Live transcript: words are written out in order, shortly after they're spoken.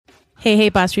Hey,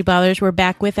 Boss Street Ballers. We're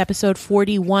back with episode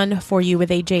 41 for you with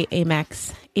AJ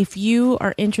Amex. If you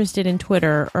are interested in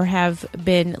Twitter or have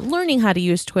been learning how to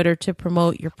use Twitter to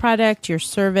promote your product, your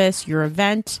service, your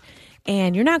event,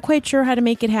 and you're not quite sure how to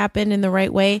make it happen in the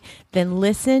right way, then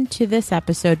listen to this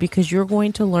episode because you're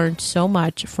going to learn so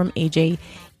much from AJ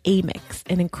Amex,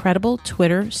 an incredible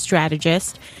Twitter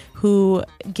strategist who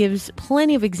gives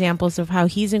plenty of examples of how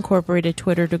he's incorporated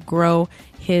Twitter to grow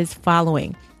his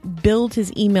following, build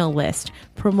his email list,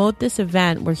 promote this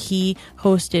event where he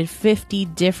hosted 50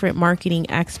 different marketing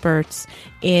experts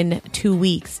in 2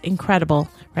 weeks. Incredible,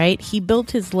 right? He built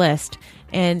his list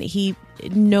and he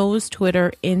knows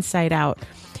Twitter inside out.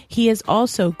 He has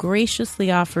also graciously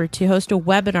offered to host a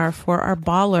webinar for our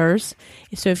ballers.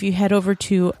 So if you head over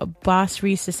to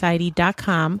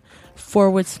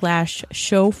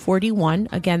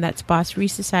bossfreesociety.com/show41, again, that's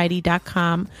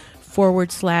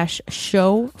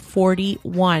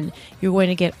bossfreesociety.com/show41. You're going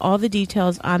to get all the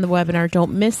details on the webinar.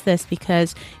 Don't miss this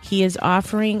because he is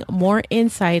offering more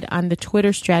insight on the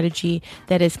Twitter strategy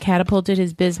that has catapulted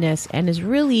his business and has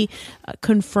really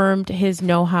confirmed his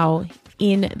know-how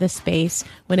in the space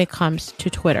when it comes to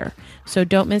Twitter. So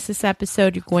don't miss this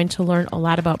episode. You're going to learn a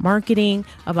lot about marketing,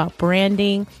 about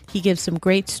branding. He gives some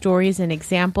great stories and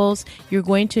examples. You're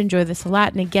going to enjoy this a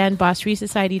lot. And again,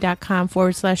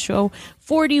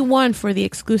 bossfreesociety.com/show41 for the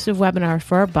exclusive webinar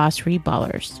for our Boss Free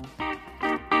Ballers.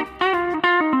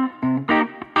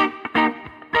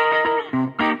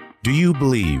 Do you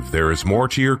believe there is more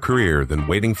to your career than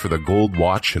waiting for the gold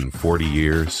watch in 40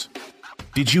 years?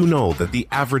 Did you know that the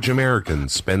average American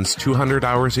spends 200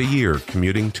 hours a year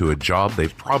commuting to a job they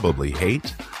probably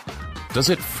hate? Does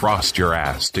it frost your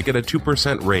ass to get a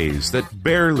 2% raise that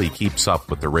barely keeps up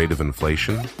with the rate of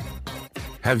inflation?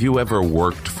 Have you ever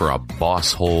worked for a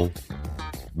boss hole?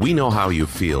 We know how you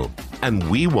feel, and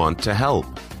we want to help.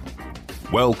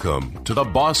 Welcome to the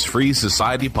Boss Free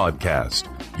Society podcast,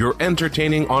 your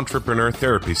entertaining entrepreneur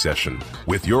therapy session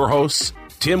with your hosts,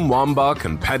 Tim Wambach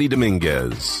and Patty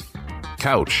Dominguez.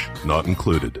 Couch not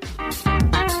included.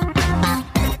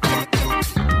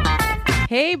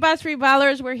 Hey, Boss Free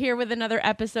Ballers. We're here with another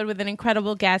episode with an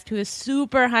incredible guest who is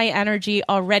super high energy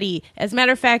already. As a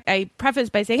matter of fact, I preface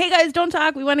by saying, hey guys, don't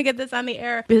talk. We want to get this on the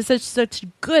air. Because it's such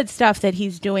good stuff that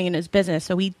he's doing in his business.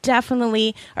 So we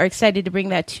definitely are excited to bring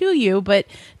that to you. But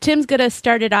Tim's going to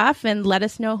start it off and let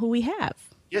us know who we have.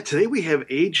 Yeah, today we have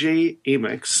AJ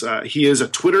Amex. He is a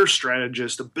Twitter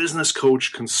strategist, a business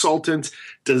coach, consultant,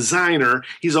 designer.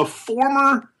 He's a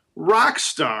former rock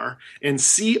star and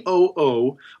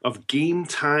COO of Game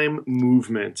Time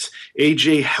Movement.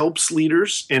 AJ helps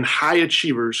leaders and high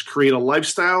achievers create a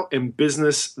lifestyle and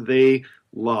business they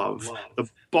love. The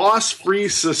Boss Free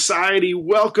Society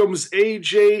welcomes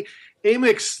AJ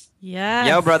Amex. Yeah.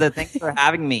 Yo, brother, thanks for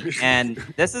having me. And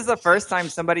this is the first time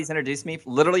somebody's introduced me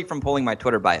literally from pulling my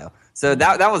Twitter bio. So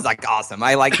that was like awesome.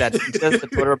 I like that. Just the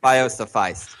Twitter bio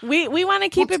sufficed. We want to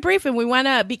keep it brief, and we want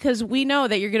to, because we know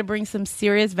that you're going to bring some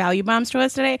serious value bombs to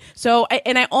us today. So,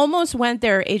 I almost went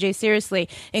there, AJ, seriously,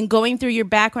 and going through your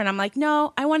background, I'm like,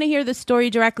 no, I want to hear the story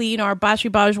directly. You know, our Boss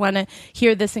Free Ballers want to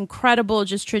hear this incredible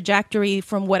just trajectory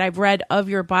from what I've read of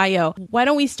your bio. Why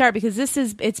don't we start? Because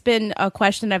it's been a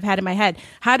question I've had in my head.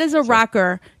 How does a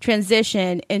rocker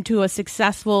transition into a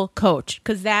successful coach?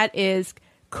 Because that is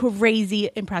crazy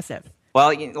impressive.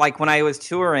 Well, like when I was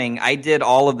touring, I did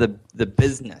all of the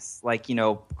business. Like, you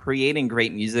know, creating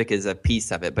great music is a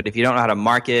piece of it. But if you don't know how to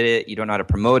market it, you don't know how to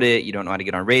promote it, you don't know how to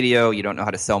get on radio, you don't know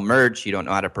how to sell merch, you don't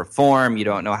know how to perform, you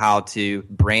don't know how to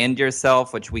brand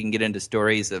yourself, which we can get into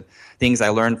stories of things I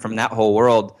learned from that whole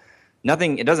world.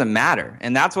 It doesn't matter.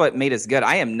 And that's what made us good.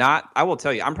 I will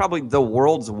tell you, I'm probably the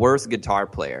world's worst guitar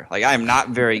player. Like, I am not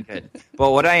very good.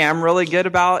 But what I am really good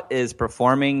about is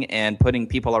performing and putting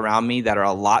people around me that are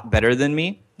a lot better than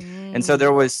me. And so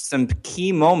there was some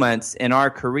key moments in our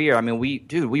career. I mean, we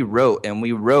wrote and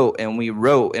we wrote and we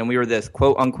wrote, and we were this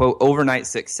quote unquote overnight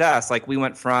success. Like, we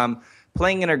went from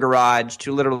playing in a garage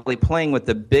to literally playing with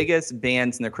the biggest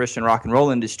bands in the Christian rock and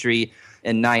roll industry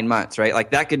in 9 months, right?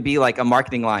 Like, that could be like a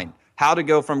marketing line. How to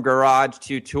go from garage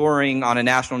to touring on a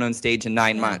national known stage in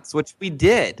 9 months, which we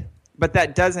did. But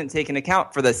that doesn't take into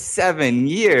account for the 7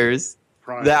 years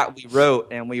that we wrote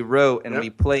and we wrote and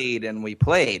we played and we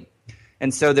played.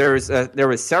 And so there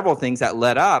was several things that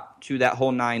led up to that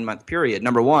whole 9-month period.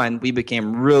 Number one, we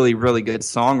became really, really good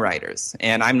songwriters.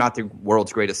 And I'm not the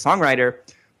world's greatest songwriter,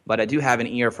 but I do have an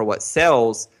ear for what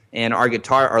sells. And our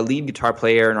lead guitar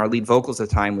player and our lead vocals at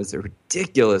the time was a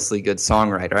ridiculously good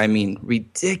songwriter. I mean,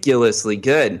 ridiculously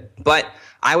good. But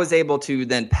I was able to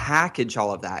then package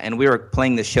all of that. And we were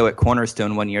playing the show at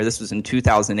Cornerstone one year. This was in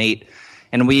 2008.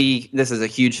 And this is a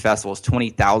huge festival. It's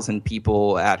 20,000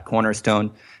 people at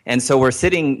Cornerstone. And so we're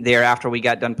sitting there after we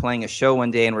got done playing a show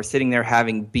one day, and we're sitting there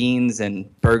having beans and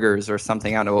burgers or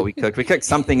something. I don't know what we cooked. We cooked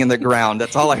something in the ground.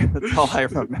 That's all I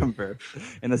remember,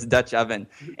 in this Dutch oven.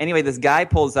 Anyway, this guy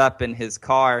pulls up in his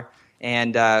car,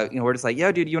 and we're just like,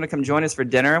 yo, dude, you want to come join us for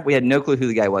dinner? We had no clue who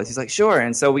the guy was. He's like, sure.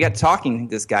 And so we got talking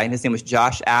to this guy, and his name was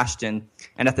Josh Ashton.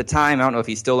 And at the time, I don't know if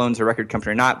he still owns a record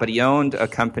company or not, but he owned a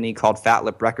company called Fat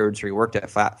Lip Records, or he worked at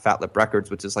Fat Lip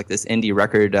Records, which is like this indie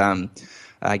record,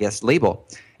 label.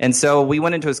 And so we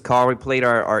went into his car. We played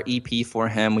our EP for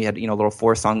him. We had, a little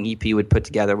 4-song EP we'd put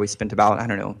together. We spent about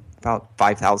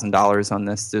 $5,000 on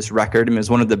this record. I mean, it was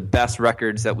one of the best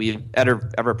records that we've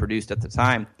ever produced at the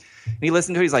time. And he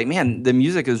listened to it. He's like, man, the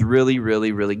music is really,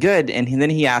 really, really good. And then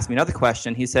he asked me another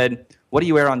question. He said, what do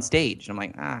you wear on stage? And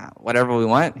I'm like, whatever we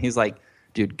want. He's like,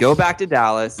 dude, go back to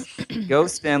Dallas, go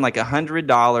spend like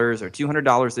 $100 or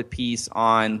 $200 a piece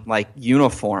on like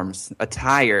uniforms,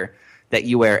 attire that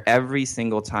you wear every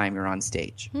single time you're on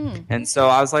stage. And so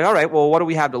I was like, all right, well, what do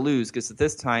we have to lose? Because at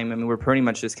this time, I mean, we're pretty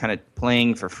much just kind of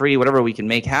playing for free, whatever we can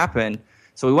make happen.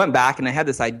 So we went back, and I had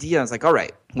this idea. I was like, all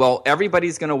right, well,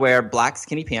 everybody's going to wear black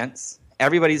skinny pants.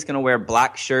 Everybody's going to wear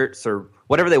black shirts or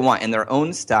whatever they want in their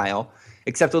own style,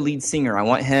 except the lead singer. I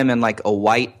want him in like a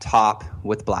white top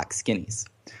with black skinnies.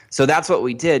 So that's what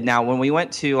we did. Now, when we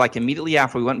went to, like, immediately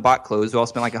after we went and bought clothes, we all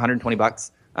spent like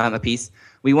 $120 a piece.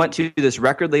 We went to this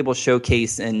record label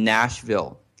showcase in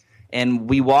Nashville, and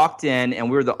we walked in, and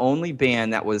we were the only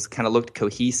band that was kind of looked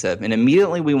cohesive. And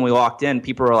immediately when we walked in,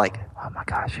 people were like, oh my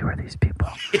gosh, who are these people?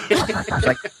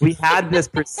 Like, we had this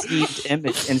perceived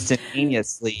image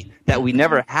instantaneously that we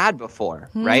never had before,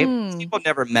 right? People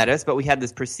never met us, but we had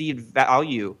this perceived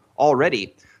value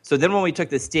already. So then when we took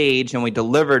the stage and we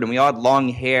delivered, and we all had long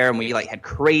hair, and we like had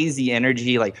crazy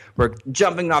energy, like we're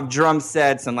jumping off drum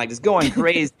sets and like just going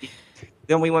crazy.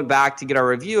 Then we went back to get our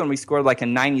review, and we scored like a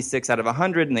 96 out of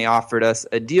 100, and they offered us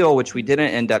a deal, which we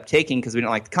didn't end up taking because we didn't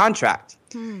like the contract.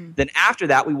 Then after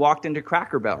that, we walked into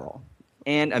Cracker Barrel,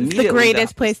 and immediately it's the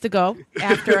greatest place to go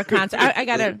after a concert. I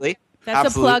gotta. That's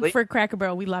Absolutely. a plug for Cracker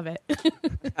Barrel. We love it.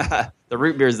 The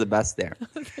root beer is the best there.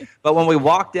 But when we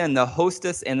walked in, the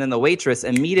hostess and then the waitress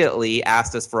immediately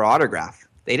asked us for an autograph.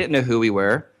 They didn't know who we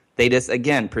were. They just,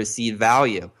 again, perceived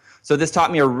value. So this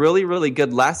taught me a really, really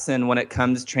good lesson when it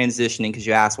comes to transitioning, because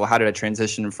you ask, well, how did I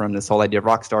transition from this whole idea of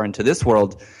rock star into this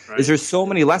world? Right. Is there's so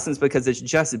many lessons, because it's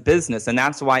just business. And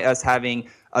that's why us having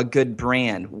a good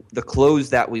brand, the clothes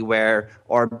that we wear,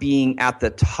 are being at the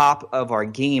top of our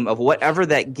game of whatever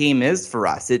that game is for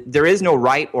us. There is no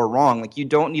right or wrong. Like, you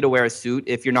don't need to wear a suit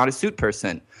if you're not a suit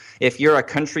person. If you're a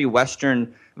country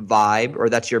western vibe, or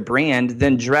that's your brand,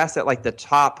 then dress at like the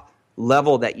top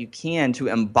level that you can to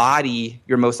embody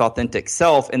your most authentic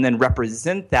self, and then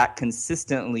represent that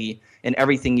consistently in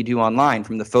everything you do online,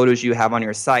 from the photos you have on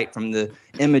your site, from the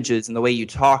images and the way you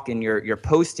talk and your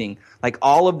posting. Like,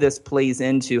 all of this plays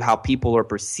into how people are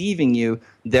perceiving you,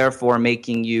 therefore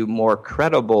making you more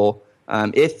credible,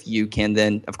 if you can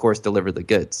then, of course, deliver the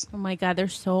goods. Oh my God,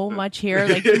 there's so much here.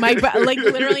 Like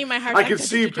literally my heart. I can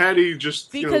see Patty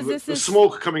just, because the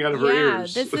smoke coming out of her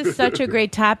ears. This is such a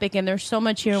great topic, and there's so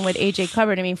much here in what AJ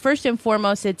covered. I mean, first and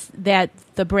foremost, it's that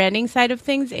the branding side of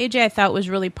things, AJ, I thought was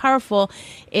really powerful,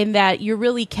 in that you're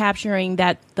really capturing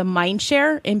that the mind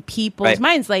share in people's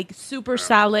minds, like super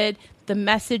solid. The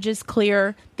message is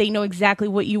clear. They know exactly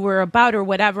what you were about, or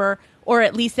whatever, or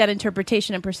at least that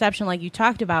interpretation and perception like you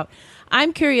talked about.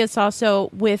 I'm curious also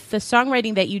with the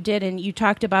songwriting that you did, and you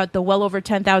talked about the well over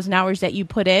 10,000 hours that you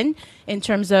put in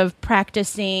terms of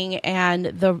practicing and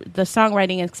the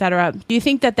songwriting, et cetera. Do you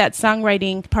think that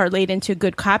songwriting parlayed into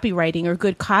good copywriting or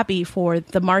good copy for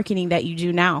the marketing that you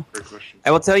do now? Great question.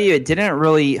 I will tell you, it didn't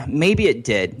really, maybe it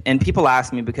did. And people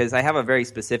ask me, because I have a very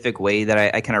specific way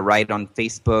that I kind of write on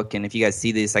Facebook. And if you guys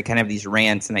see this, I kind of have these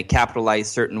rants, and I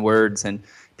capitalize certain words, and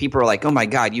people are like, oh my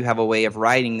God, you have a way of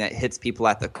writing that hits people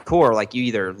at the core. Like, you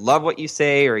either love what you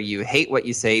say or you hate what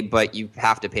you say, but you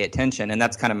have to pay attention. And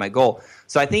that's kind of my goal.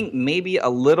 So I think maybe a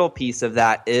little piece of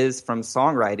that is from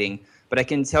songwriting. But I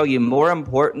can tell you, more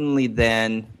importantly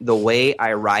than the way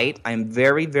I write, I'm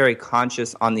very, very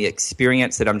conscious on the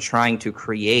experience that I'm trying to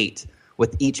create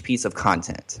with each piece of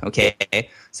content. Okay.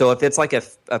 So if it's like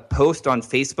a post on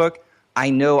Facebook, I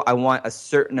know I want a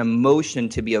certain emotion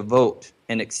to be evoked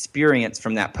and experience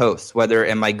from that post. Whether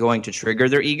am I going to trigger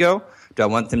their ego? Do I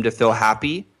want them to feel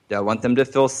happy? Do I want them to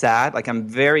feel sad? Like, I'm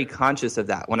very conscious of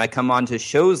that. When I come on to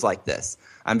shows like this,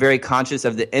 I'm very conscious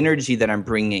of the energy that I'm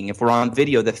bringing. If we're on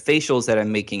video, the facials that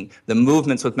I'm making, the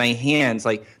movements with my hands,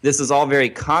 like, this is all very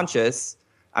conscious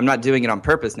I'm not doing it on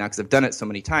purpose now because I've done it so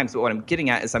many times. But what I'm getting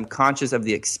at is I'm conscious of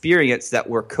the experience that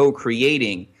we're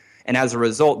co-creating. And as a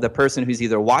result, the person who's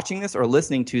either watching this or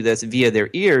listening to this via their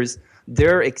ears,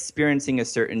 they're experiencing a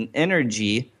certain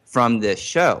energy from this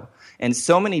show. And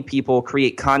so many people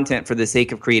create content for the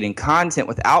sake of creating content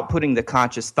without putting the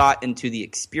conscious thought into the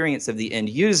experience of the end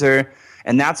user.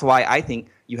 And that's why I think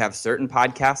you have certain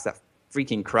podcasts that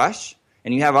freaking crush,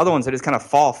 and you have other ones that just kind of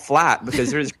fall flat because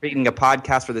they're just creating a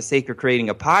podcast for the sake of creating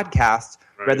a podcast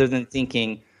rather than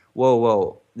thinking,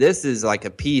 whoa, this is like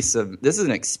this is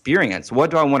an experience. What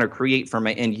do I want to create for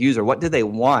my end user? What do they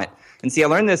want? And see, I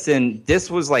learned this this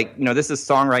was like, this is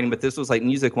songwriting, but this was like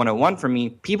music 101 for me.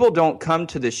 People don't come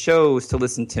to the shows to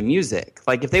listen to music.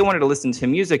 Like if they wanted to listen to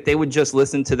music, they would just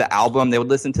listen to the album. They would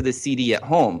listen to the CD at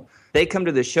home. They come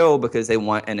to the show because they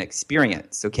want an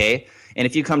experience, okay? And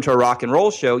if you come to a rock and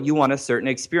roll show, you want a certain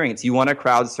experience. You want to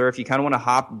crowd surf. You kind of want to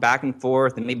hop back and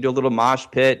forth and maybe do a little mosh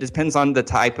pit. It depends on the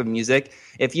type of music.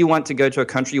 If you want to go to a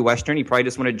country western, you probably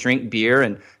just want to drink beer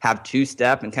and have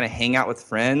two-step and kind of hang out with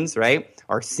friends, right?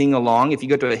 Or sing along. If you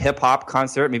go to a hip-hop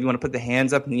concert, maybe you want to put the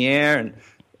hands up in the air and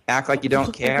act like you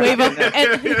don't care. Wave them,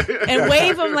 and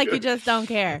wave them like you just don't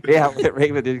care. Yeah,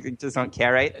 wave it, you just don't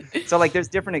care, right? So like there's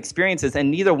different experiences,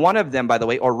 and neither one of them, by the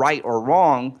way, are right or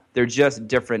wrong. They're just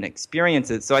different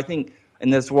experiences. So I think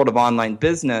in this world of online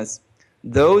business,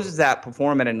 those that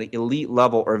perform at an elite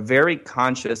level are very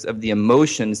conscious of the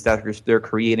emotions that they're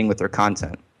creating with their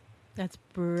content. That's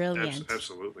brilliant.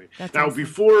 Absolutely. That's now, awesome.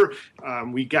 before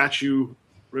we got you,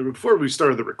 before we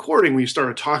started the recording, we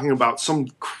started talking about some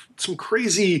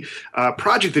crazy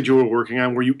project that you were working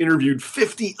on where you interviewed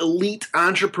 50 elite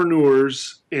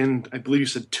entrepreneurs in, I believe you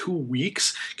said 2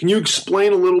 weeks. Can you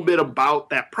explain a little bit about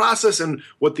that process and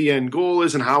what the end goal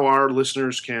is and how our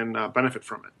listeners can benefit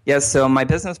from it? Yes, so my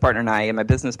business partner and I, and my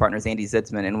business partner is Andy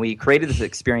Zitzman, and we created this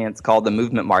experience called the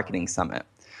Movement Marketing Summit.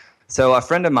 So a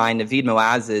friend of mine, Naveed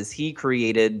Moazzez, he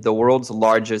created the world's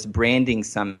largest branding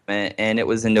summit, and it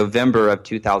was in November of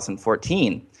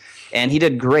 2014. And he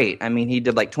did great. I mean, he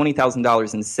did like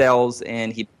 $20,000 in sales,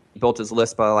 and he built his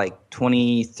list by like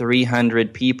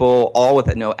 2,300 people, all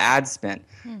with no ad spend.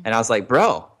 And I was like,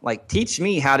 bro, like teach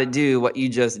me how to do what you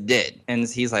just did. And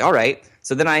he's like, all right.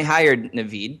 So then I hired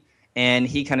Naveed, and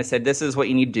he kind of said, this is what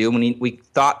you need to do. When we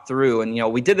thought through,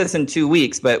 and we did this in 2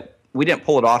 weeks, but we didn't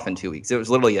pull it off in 2 weeks. It was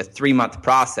literally a 3-month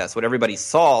process. What everybody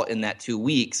saw in that 2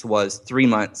 weeks was 3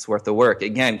 months worth of work.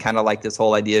 Again, kind of like this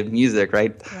whole idea of music,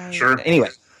 right? Sure. Anyway,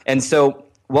 and so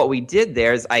what we did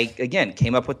there is I, again,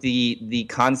 came up with the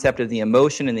concept of the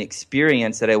emotion and the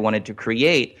experience that I wanted to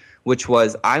create, which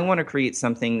was I want to create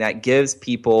something that gives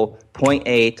people point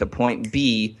A to point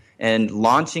B and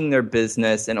launching their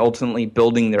business and ultimately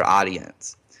building their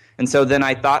audience. And so then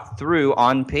I thought through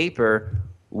on paper,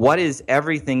 what is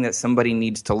everything that somebody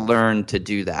needs to learn to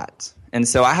do that? And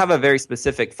so I have a very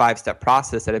specific 5-step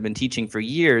process that I've been teaching for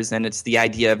years, and it's the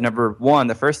idea of number one,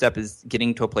 the first step is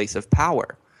getting to a place of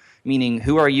power, meaning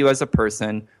who are you as a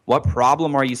person, what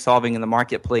problem are you solving in the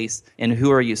marketplace, and who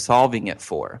are you solving it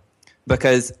for?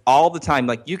 Because all the time,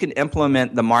 like you can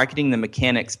implement the marketing, the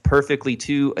mechanics perfectly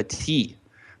to a T.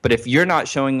 But if you're not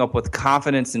showing up with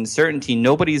confidence and certainty,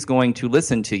 nobody's going to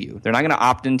listen to you. They're not going to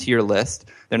opt into your list.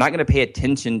 They're not going to pay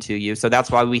attention to you. So that's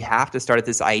why we have to start at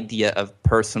this idea of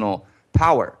personal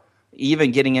power. Even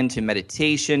getting into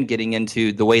meditation, getting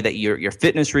into the way that your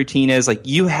fitness routine is, like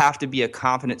you have to be a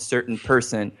confident, certain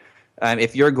person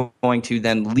if you're going to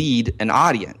then lead an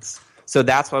audience. So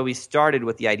that's why we started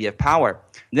with the idea of power.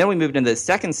 Then we moved into the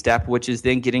second step, which is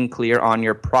then getting clear on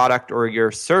your product or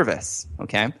your service,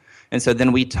 okay? And so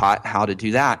then we taught how to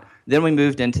do that. Then we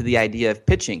moved into the idea of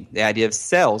pitching, the idea of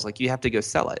sales, like you have to go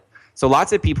sell it. So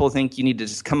lots of people think you need to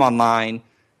just come online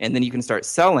and then you can start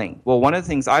selling. Well, one of the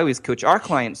things I always coach our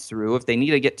clients through, if they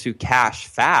need to get to cash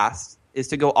fast, is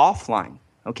to go offline,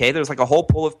 okay? There's like a whole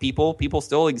pool of people. People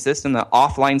still exist in the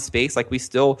offline space, like we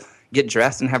still get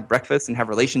dressed and have breakfast and have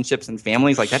relationships and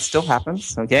families, like that still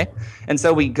happens, okay? And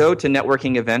so we go to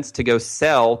networking events to go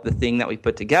sell the thing that we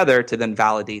put together to then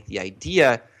validate the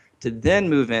idea, to then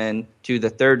move in to the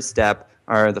third step,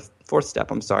 or the fourth step,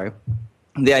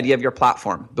 the idea of your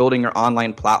platform, building your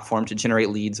online platform to generate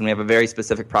leads. And we have a very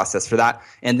specific process for that.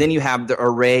 And then you have the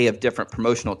array of different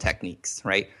promotional techniques,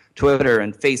 right? Twitter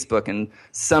and Facebook and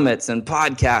summits and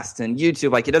podcasts and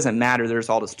YouTube, like it doesn't matter. There's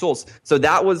all those tools. So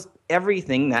that was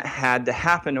everything that had to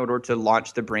happen in order to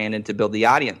launch the brand and to build the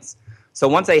audience. So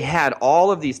once I had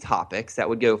all of these topics that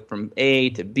would go from A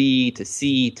to B to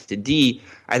C to D,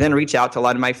 I then reached out to a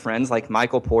lot of my friends like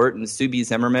Michael Port and Subi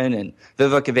Zimmerman and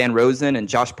Viveka Van Rosen and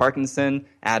Josh Parkinson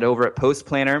over at Post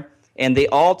Planner. And they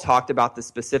all talked about the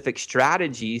specific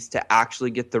strategies to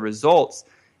actually get the results.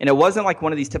 And it wasn't like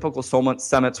one of these typical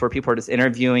summits where people are just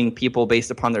interviewing people based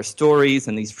upon their stories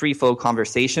and these free flow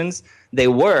conversations. They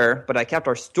were, but I kept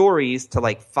our stories to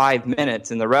like 5 minutes,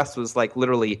 and the rest was like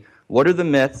literally, what are the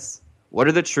myths? What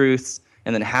are the truths?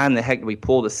 And then how in the heck do we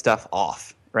pull this stuff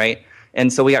off, right?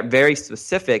 And so we got very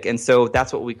specific, and so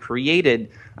that's what we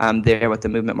created there with the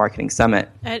Movement Marketing Summit.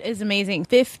 That is amazing.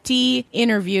 50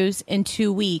 interviews in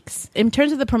 2 weeks. In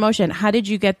terms of the promotion, how did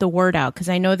you get the word out? Because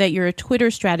I know that you're a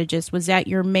Twitter strategist. Was that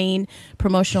your main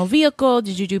promotional vehicle?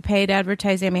 Did you do paid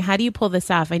advertising? I mean, how do you pull this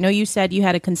off? I know you said you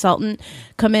had a consultant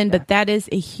come in, but that is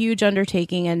a huge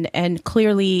undertaking, and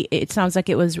clearly it sounds like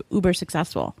it was uber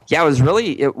successful. Yeah,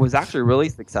 it was actually really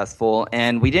successful,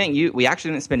 and we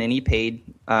actually didn't spend any paid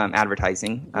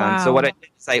advertising. Wow. So what I did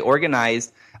is I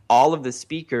organized all of the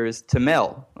speakers to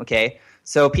mail. Okay,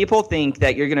 so people think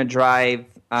that you're going to drive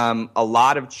a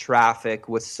lot of traffic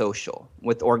with social,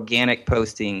 with organic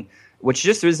posting, which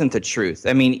just isn't the truth.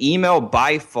 I mean, email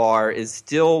by far is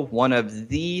still one of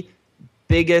the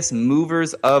biggest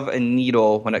movers of a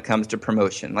needle when it comes to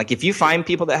promotion. Like if you find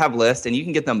people that have lists and you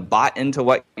can get them bought into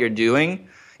what you're doing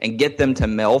and get them to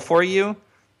mail for you,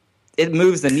 it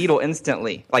moves the needle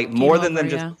instantly. Like more than them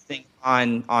just posting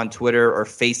on Twitter or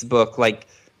Facebook, like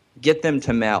get them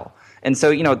to mail. And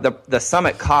so, the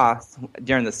summit cost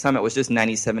during the summit was just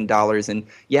 $97. And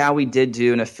yeah, we did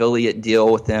do an affiliate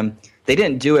deal with them. They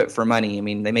didn't do it for money. I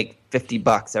mean, they make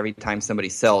 $50 every time somebody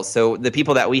sells. So the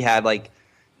people that we had, like,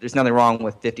 there's nothing wrong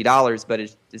with $50, but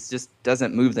it just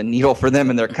doesn't move the needle for them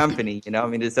and their company. I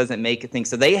mean, it doesn't make a thing.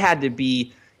 So they had to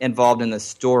be involved in the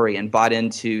story and bought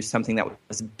into something that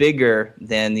was bigger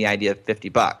than the idea of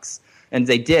 $50. And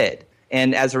they did.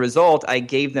 And as a result, I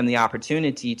gave them the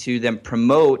opportunity to then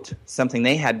promote something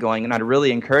they had going, and I'd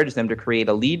really encouraged them to create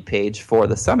a lead page for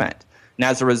the summit. And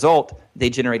as a result, they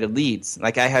generated leads.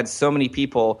 Like I had so many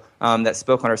people that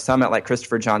spoke on our summit, like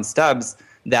Christopher John Stubbs,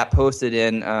 that posted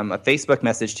in a Facebook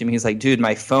message to me. He's like, dude,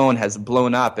 my phone has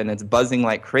blown up and it's buzzing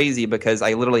like crazy because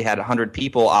I literally had 100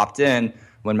 people opt in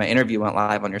when my interview went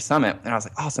live on your summit. And I was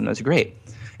like, awesome, that was great.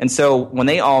 And so when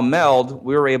they all meld,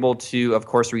 we were able to, of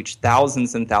course, reach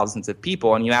thousands and thousands of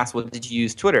people. And you asked, well, did you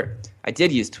use Twitter? I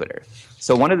did use Twitter.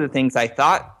 So one of the things I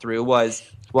thought through was,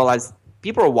 well, as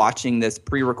people are watching this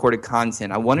pre-recorded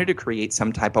content, I wanted to create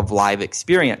some type of live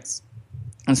experience.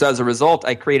 And so as a result,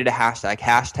 I created a hashtag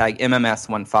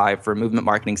MMS15 for Movement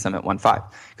Marketing Summit 15,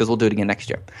 because we'll do it again next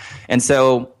year. And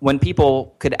so when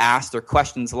people could ask their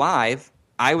questions live,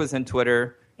 I was in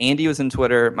Twitter, Andy was in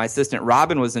Twitter, my assistant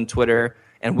Robin was in Twitter,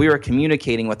 and we were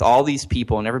communicating with all these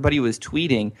people, and everybody was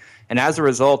tweeting. And as a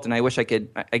result, and I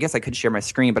guess I could share my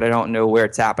screen, but I don't know where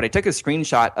it's at, but I took a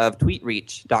screenshot of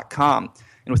tweetreach.com,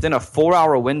 and within a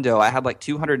 4-hour window, I had like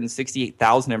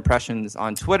 268,000 impressions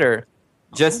on Twitter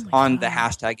just on the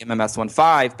hashtag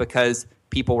MMS15 because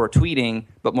people were tweeting,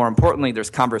 but more importantly,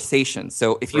 there's conversation.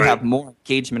 So if you have more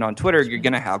engagement on Twitter, you're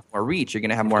going to have more reach, you're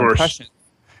going to have more impressions.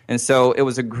 And so it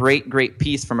was a great, great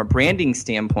piece from a branding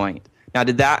standpoint. Now,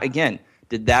 did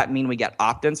that mean we got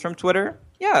opt-ins from Twitter?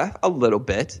 Yeah, a little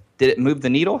bit. Did it move the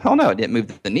needle? Hell no, it didn't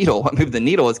move the needle. What moved the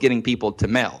needle is getting people to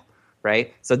mail,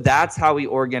 right? So that's how we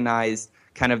organized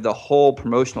kind of the whole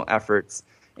promotional efforts.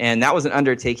 And that was an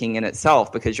undertaking in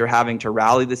itself because you're having to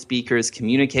rally the speakers,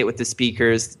 communicate with the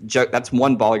speakers. That's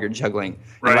one ball you're juggling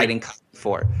and writing copy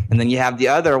for. And then you have the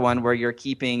other one where you're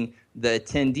keeping the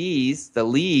attendees, the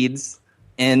leads,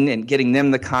 in and getting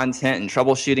them the content and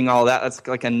troubleshooting all that. That's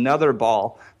like another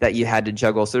ball that you had to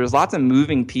juggle. So there's lots of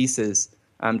moving pieces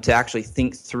to actually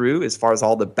think through as far as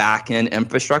all the back-end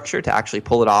infrastructure to actually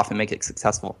pull it off and make it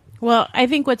successful. Well, I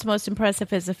think what's most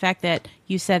impressive is the fact that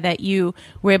you said that you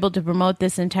were able to promote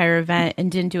this entire event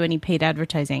and didn't do any paid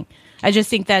advertising. I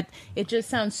just think that it just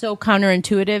sounds so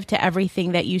counterintuitive to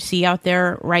everything that you see out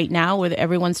there right now where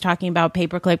everyone's talking about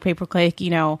pay-per-click,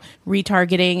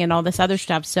 retargeting and all this other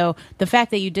stuff. So the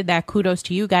fact that you did that, kudos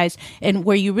to you guys, and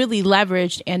where you really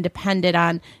leveraged and depended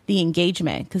on the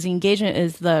engagement, because the engagement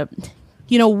is the,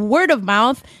 word of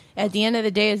mouth at the end of the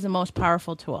day is the most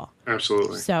powerful tool.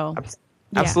 Absolutely. So...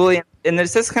 Absolutely. And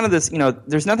there's just kind of this,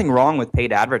 there's nothing wrong with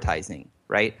paid advertising,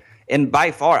 right? And by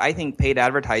far, I think paid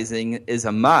advertising is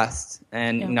a must.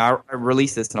 And I'll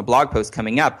release this in a blog post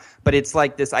coming up. But it's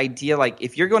like this idea, like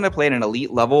if you're going to play at an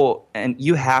elite level, and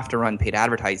you have to run paid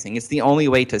advertising. It's the only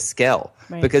way to scale.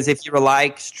 Right. Because if you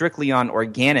rely strictly on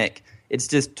organic, it's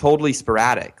just totally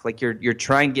sporadic. Like you're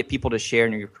trying to get people to share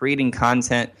and you're creating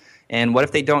content. And what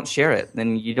if they don't share it?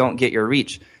 Then you don't get your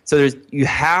reach. So you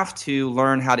have to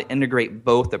learn how to integrate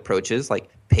both approaches, like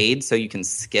paid so you can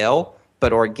scale,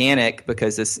 but organic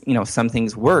because some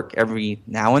things work every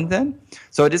now and then.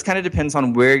 So it just kind of depends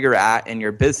on where you're at in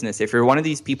your business. If you're one of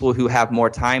these people who have more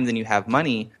time than you have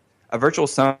money, a virtual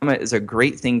summit is a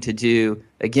great thing to do.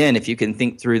 Again, if you can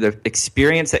think through the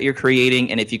experience that you're creating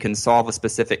and if you can solve a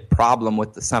specific problem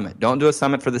with the summit. Don't do a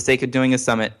summit for the sake of doing a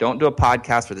summit. Don't do a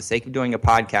podcast for the sake of doing a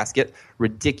podcast. Get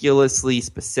ridiculously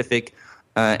specific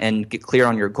and get clear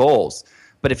on your goals.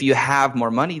 But if you have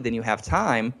more money than you have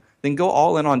time, then go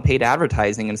all in on paid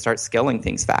advertising and start scaling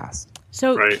things fast.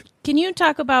 So Can you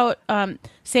talk about,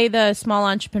 say, the small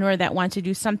entrepreneur that wants to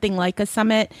do something like a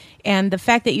summit, and the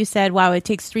fact that you said, wow, it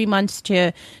takes 3 months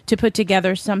to put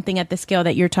together something at the scale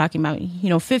that you're talking about,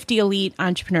 50 elite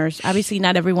entrepreneurs. Obviously,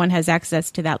 not everyone has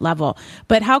access to that level.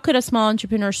 But how could a small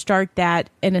entrepreneur start that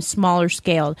in a smaller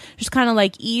scale? Just kind of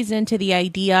like ease into the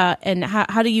idea, and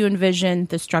how do you envision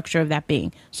the structure of that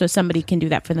being so somebody can do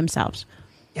that for themselves?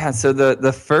 Yeah, so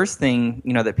the first thing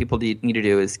that people need to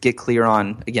do is get clear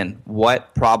on, again,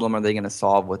 what problem are they going to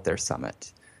solve with their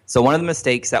summit. So one of the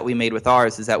mistakes that we made with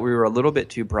ours is that we were a little bit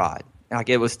too broad. Like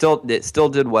it still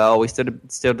did well. We still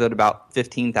did about a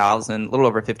little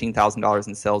over $15,000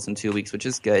 in sales in 2 weeks, which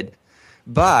is good.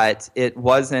 But it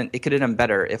could have done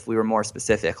better if we were more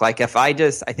specific. Like I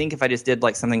think if I just did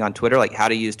like something on Twitter, like how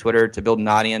to use Twitter to build an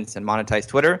audience and monetize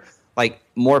Twitter, like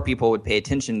more people would pay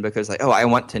attention because like, oh, I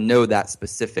want to know that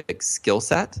specific skill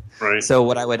set. Right. So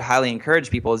what I would highly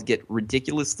encourage people is get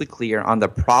ridiculously clear on the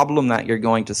problem that you're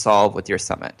going to solve with your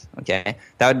summit. Okay,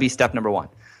 that would be step number one.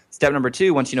 Step number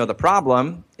two, once you know the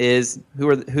problem, is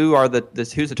who's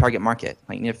the target market.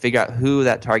 Like you need to figure out who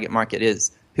that target market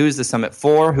is. Who's the summit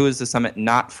for? Who is the summit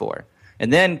not for?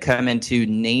 And then come into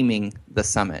naming the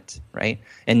summit, right?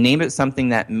 And name it something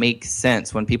that makes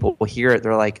sense. When people hear it,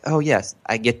 they're like, oh, yes,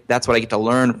 that's what I get to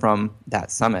learn from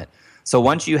that summit. So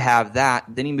once you have that,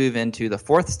 then you move into the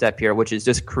fourth step here, which is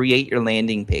just create your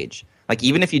landing page. Like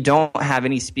even if you don't have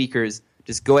any speakers,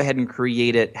 just go ahead and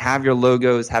create it. Have your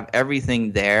logos, have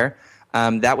everything there.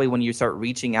 That way when you start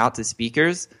reaching out to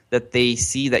speakers, that they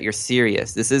see that you're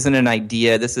serious. This isn't an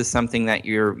idea. This is something that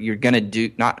you're going to do.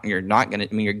 You're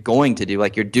going to do,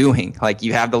 like you're doing. Like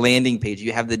you have the landing page,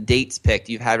 you have the dates picked,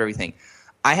 you have everything.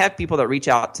 I have people that reach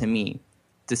out to me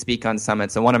to speak on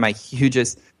summits, and one of my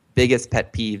biggest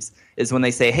pet peeves is when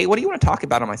they say, hey, what do you want to talk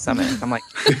about on my summit? I'm like,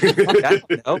 I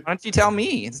don't know. Why don't you tell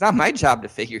me? It's not my job to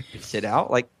figure your shit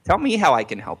out. Like, tell me how I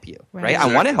can help you, right?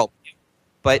 I want to help you,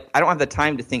 but I don't have the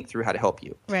time to think through how to help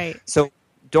you. Right. So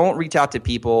don't reach out to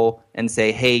people and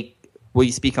say, hey, will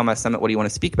you speak on my summit? What do you want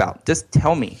to speak about? Just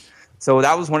tell me. So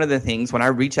that was one of the things when I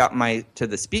reach out to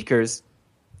the speakers.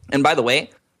 And by the way,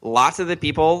 lots of the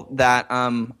people that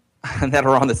that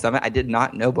are on the summit, I did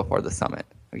not know before the summit.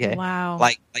 Okay. Wow.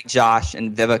 Like Josh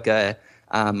and Vivica,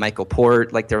 Michael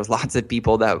Port. Like there was lots of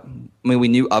people that we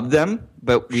knew of them,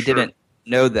 but we didn't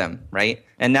know them, right?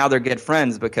 And now they're good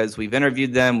friends because we've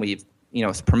interviewed them. We've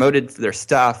promoted their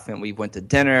stuff, and we went to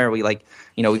dinner. We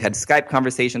we've had Skype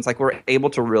conversations. Like we're able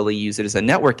to really use it as a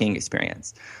networking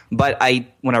experience. But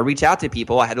when I reach out to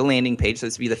people, I had a landing page. So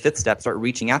this would be the fifth step, start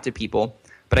reaching out to people.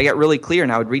 But I got really clear,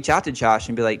 and I would reach out to Josh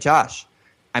and be like, Josh,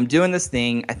 I'm doing this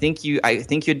thing. I think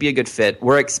you'd be a good fit.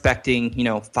 We're expecting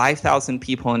 5,000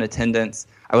 people in attendance.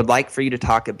 I would like for you to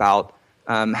talk about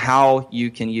how you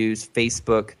can use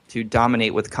Facebook to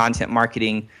dominate with content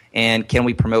marketing, and can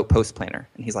we promote Post Planner?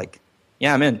 And he's like,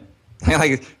 yeah, I'm in.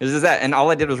 Like, this is that. And all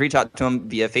I did was reach out to him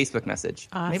via Facebook message.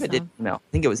 Awesome. Maybe I did email.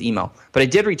 I think it was email. But I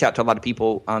did reach out to a lot of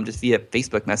people just via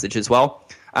Facebook message as well.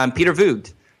 Peter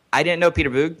Voogd. I didn't know Peter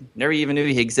Voogd. Never even knew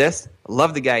he exists.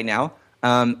 Love the guy now.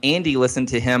 Andy listened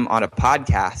to him on a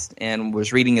podcast and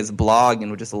was reading his blog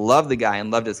and just loved the guy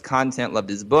and loved his content, loved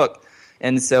his book.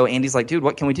 And so Andy's like, dude,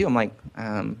 what can we do? I'm like,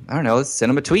 I don't know. Let's send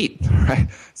him a tweet. Right?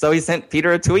 So he sent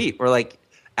Peter a tweet. We're like,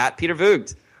 at Peter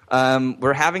Voogd.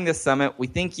 We're having this summit. We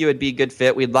think you would be a good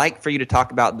fit. We'd like for you to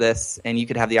talk about this, and you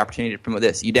could have the opportunity to promote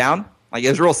this. You down? Like, it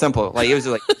was real simple. Like, it was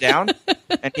just like, you down?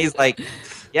 And he's like,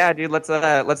 yeah, dude, let's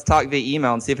talk via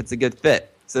email and see if it's a good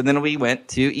fit. So then we went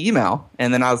to email,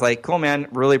 and then I was like, cool, man,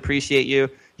 really appreciate you.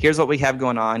 Here's what we have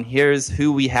going on. Here's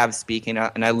who we have speaking.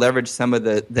 And I leveraged some of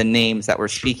the names that were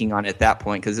speaking on at that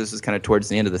point, because this was kind of towards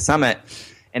the end of the summit.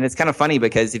 And it's kind of funny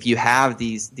because if you have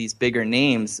these bigger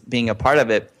names being a part of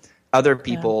it, other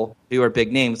people who are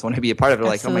big names want to be a part of it.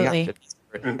 Like, Absolutely. Oh my gosh.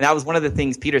 And that was one of the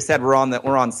things Peter said. We're on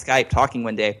Skype talking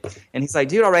one day, and he's like,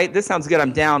 dude, all right, this sounds good.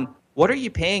 I'm down. What are you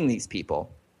paying these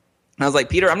people? And I was like,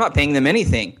 Peter, I'm not paying them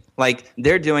anything. Like,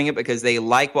 they're doing it because they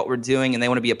like what we're doing and they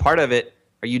want to be a part of it.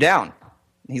 Are you down?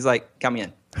 And he's like, come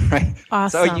in. Right?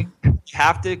 Awesome. So you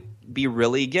have to be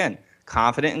really, again,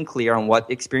 confident and clear on what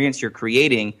experience you're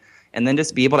creating. and then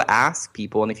just be able to ask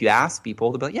people. And if you ask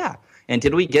people, they'll be like, yeah. And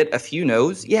did we get a few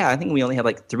no's? Yeah, I think we only had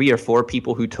like 3 or 4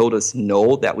 people who told us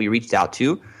no that we reached out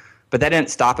to. But that didn't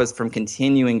stop us from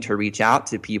continuing to reach out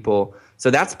to people. So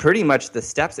that's pretty much the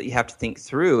steps that you have to think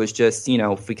through is just,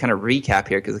 if we kind of recap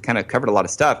here, because it kind of covered a lot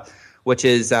of stuff, which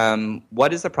is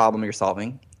what is the problem you're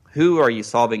solving? Who are you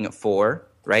solving it for,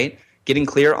 right? Getting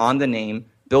clear on the name,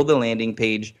 build the landing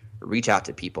page, reach out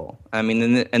to people. I mean,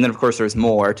 and then of course there's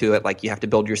more to it. Like you have to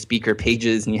build your speaker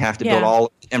pages and you have to build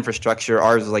all infrastructure.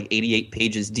 Ours is like 88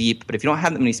 pages deep. But if you don't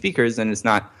have that many speakers, then it's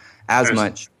not as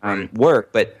much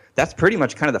work. But that's pretty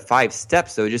much kind of the 5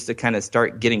 steps, though, just to kind of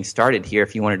start getting started here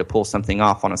if you wanted to pull something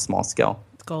off on a small scale.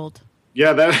 It's gold.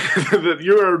 Yeah, that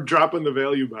you are dropping the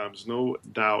value bombs, no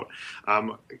doubt.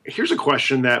 Here's a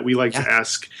question that we like to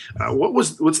ask: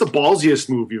 what's the ballsiest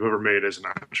move you've ever made as an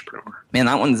entrepreneur? Man,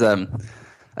 that one's a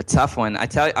tough one. I'll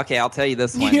tell you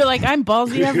this one. You're like, I'm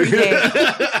ballsy every day.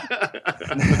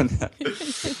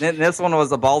 This one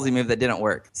was a ballsy move that didn't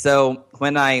work. So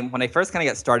when I first kind of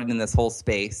got started in this whole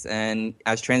space, and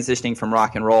I was transitioning from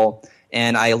rock and roll,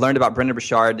 and I learned about Brendon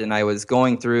Burchard, and I was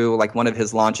going through like one of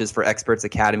his launches for Experts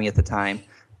Academy at the time.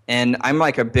 And I'm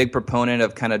like a big proponent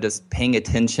of kind of just paying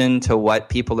attention to what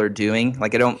people are doing.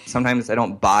 Like sometimes I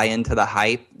don't buy into the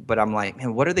hype, but I'm like,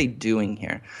 man, what are they doing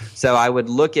here? So I would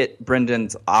look at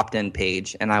Brendan's opt-in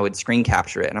page and I would screen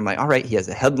capture it. And I'm like, all right, he has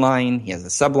a headline, he has a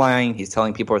subline, he's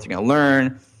telling people what they're going to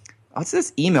learn. What's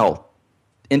this email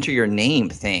enter your name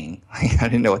thing? I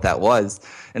didn't know what that was.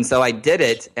 And so I did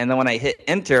it. And then when I hit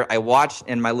enter, I watched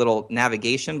in my little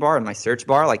navigation bar, in my search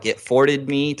bar, like it forwarded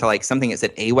me to like something that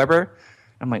said Aweber.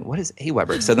 I'm like, what is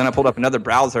Aweber? So then I pulled up another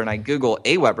browser and I Google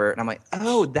Aweber, and I'm like,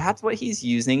 oh, that's what he's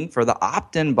using for the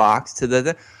opt-in box to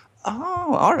the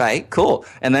oh, all right, cool.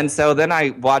 And then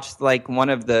I watched like one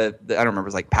of the I don't remember, it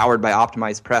was like powered by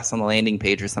Optimized Press on the landing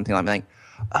page or something. I'm like,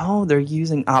 oh, they're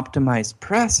using Optimized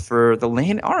Press for the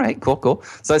land. All right, cool.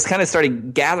 So I just kind of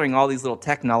started gathering all these little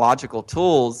technological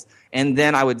tools, and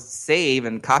then I would save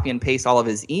and copy and paste all of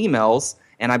his emails.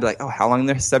 And I'd be like, oh, how long are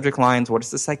their subject lines? What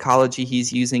is the psychology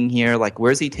he's using here? Like,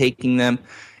 where's he taking them?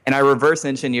 And I reverse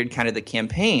engineered kind of the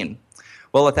campaign.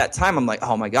 Well, at that time, I'm like,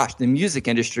 oh my gosh, the music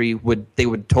industry would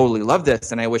totally love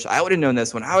this. And I wish I would have known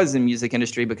this when I was in the music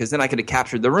industry, because then I could have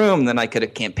captured the room. Then I could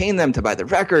have campaigned them to buy the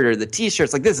record or the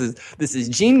T-shirts. Like, this is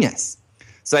genius.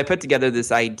 So I put together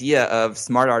this idea of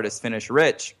smart artists finish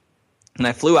rich. And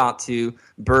I flew out to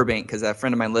Burbank because a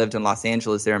friend of mine lived in Los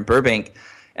Angeles there in Burbank.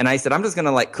 And I said, I'm just going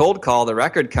to like cold call the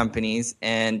record companies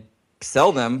and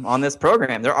sell them on this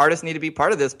program. Their artists need to be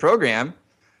part of this program.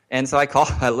 And so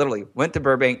I literally went to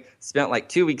Burbank, spent like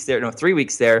 3 weeks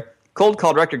there, cold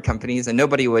called record companies, and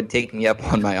nobody would take me up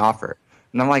on my offer.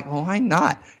 And I'm like, well, why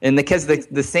not? And because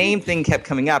the same thing kept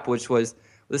coming up, which was, well,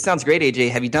 this sounds great,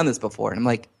 AJ. Have you done this before? And I'm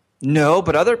like, no,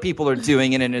 but other people are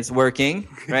doing it and it's working,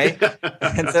 right?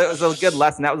 And so it was a good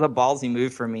lesson. That was a ballsy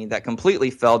move for me that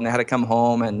completely failed, and I had to come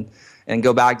home and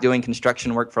go back doing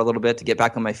construction work for a little bit to get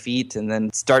back on my feet and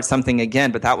then start something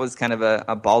again. But that was kind of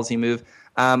a ballsy move.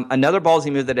 Another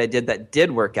ballsy move that I did that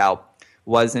did work out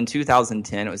was in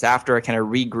 2010. It was after I kind of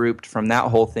regrouped from that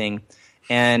whole thing.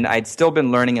 And I'd still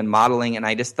been learning and modeling. And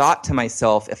I just thought to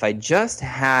myself, if I just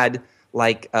had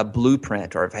like a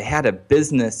blueprint, or if I had a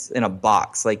business in a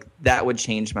box, like that would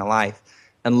change my life.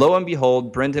 And lo and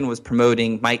behold, Brendan was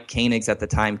promoting Mike Koenig's at the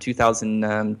time,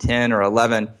 2010 or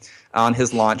 11, on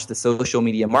his launch, the social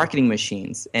media marketing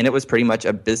machines. And it was pretty much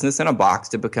a business in a box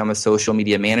to become a social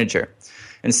media manager.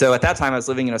 And so at that time, I was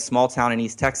living in a small town in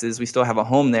East Texas. We still have a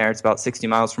home there. It's about 60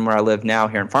 miles from where I live now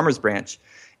here in Farmers Branch.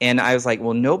 And I was like,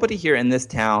 well, nobody here in this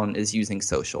town is using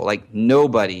social. Like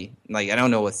nobody, like I don't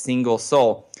know a single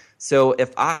soul. So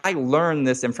if I learn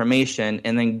this information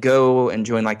and then go and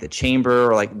join like the chamber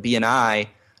or like BNI,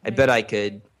 I bet I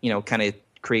could, kind of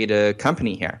create a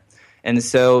company here. And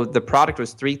so the product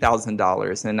was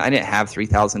 $3,000, and I didn't have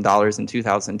 $3,000 in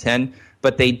 2010,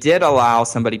 but they did allow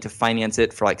somebody to finance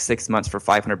it for like 6 months for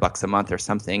 $500 a month or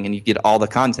something, and you get all the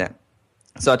content.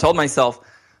 So I told myself,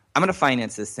 I'm going to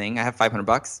finance this thing. I have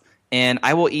 $500, and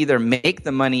I will either make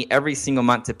the money every single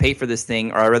month to pay for this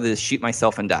thing, or I'd rather just shoot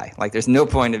myself and die. Like there's no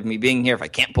point of me being here if I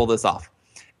can't pull this off.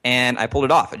 And I pulled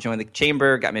it off. I joined the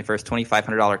chamber, got my first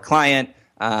 $2,500 client,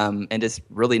 and just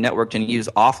really networked and used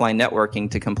offline networking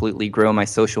to completely grow my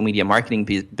social media marketing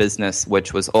business,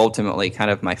 which was ultimately kind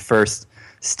of my first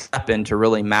step into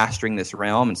really mastering this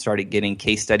realm, and started getting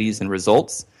case studies and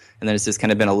results. And then it's just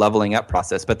kind of been a leveling up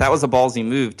process. But that was a ballsy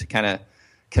move to kind of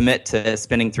commit to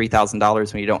spending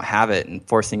 $3,000 when you don't have it and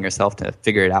forcing yourself to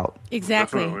figure it out.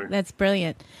 Exactly. Definitely. That's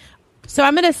brilliant. So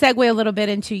I'm going to segue a little bit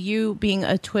into you being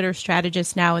a Twitter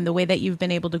strategist now and the way that you've been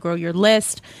able to grow your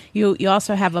list. You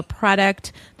also have a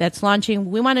product that's launching.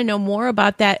 We want to know more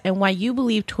about that and why you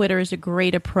believe Twitter is a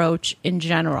great approach in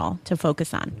general to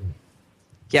focus on.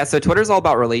 Yeah, so Twitter's all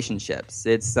about relationships.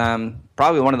 It's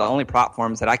probably one of the only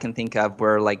platforms that I can think of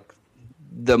where like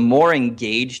the more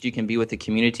engaged you can be with the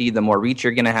community, the more reach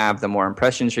you're going to have, the more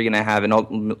impressions you're going to have, and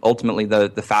ultimately the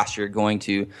faster you're going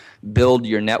to build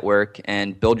your network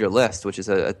and build your list, which is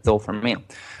a thrill for me.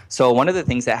 So one of the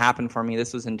things that happened for me,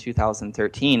 this was in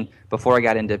 2013, before I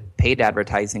got into paid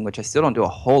advertising, which I still don't do a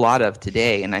whole lot of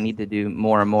today, and I need to do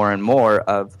more and more and more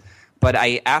of. But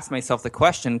I asked myself the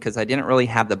question because I didn't really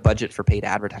have the budget for paid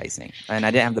advertising, and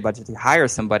I didn't have the budget to hire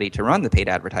somebody to run the paid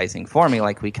advertising for me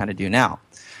like we kind of do now.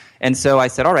 And so I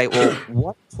said, all right, well,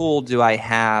 what tool do I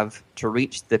have to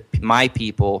reach my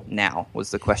people now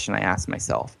was the question I asked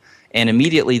myself. And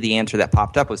immediately the answer that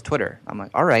popped up was Twitter. I'm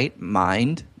like, all right,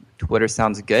 Twitter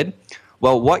sounds good.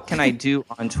 Well, what can I do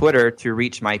on Twitter to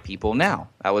reach my people now?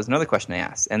 That was another question I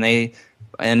asked. And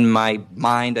in my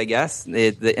mind, I guess,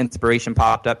 the inspiration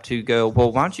popped up to go,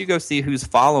 well, why don't you go see who's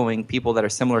following people that are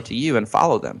similar to you and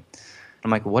follow them? I'm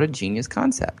like, what a genius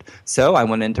concept. So I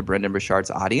went into Brendan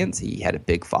Burchard's audience. He had a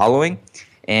big following.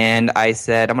 And I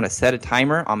said, I'm going to set a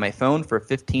timer on my phone for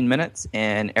 15 minutes.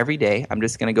 And every day, I'm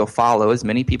just going to go follow as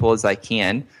many people as I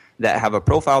can that have a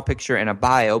profile picture and a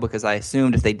bio, because I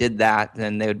assumed if they did that,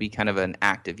 then they would be kind of an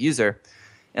active user.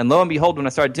 And lo and behold, when I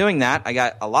started doing that, I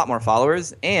got a lot more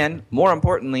followers. And more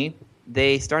importantly,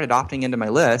 they started opting into my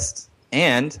list.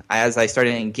 And as I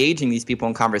started engaging these people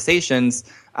in conversations,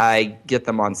 I get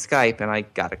them on Skype, and I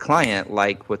got a client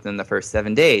like within the first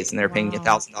 7 days, and they're paying me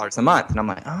 $1,000 a month. And I'm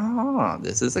like, oh,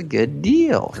 this is a good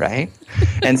deal, right?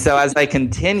 And so as I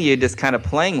continued just kind of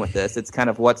playing with this, it's kind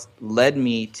of what's led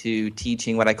me to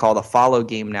teaching what I call the follow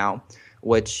game now,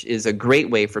 which is a great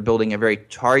way for building a very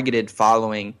targeted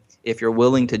following if you're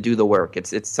willing to do the work.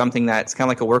 It's something that's kind of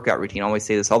like a workout routine. I always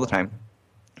say this all the time.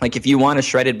 Like if you want a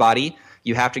shredded body,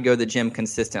 you have to go to the gym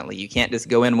consistently. You can't just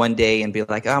go in one day and be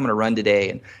like, oh, I'm going to run today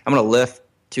and I'm going to lift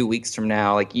 2 weeks from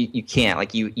now. Like you can't.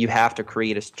 Like you have to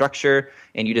create a structure,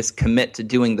 and you just commit to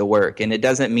doing the work. And it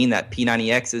doesn't mean that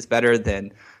P90X is better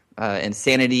than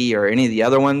Insanity or any of the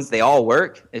other ones. They all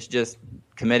work. It's just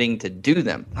committing to do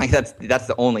them. Like that's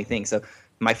the only thing. So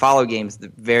my follow game is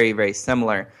very, very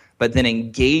similar. But then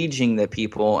engaging the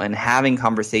people and having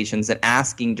conversations and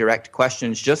asking direct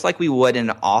questions, just like we would in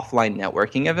an offline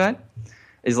networking event,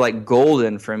 is like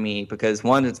golden for me, because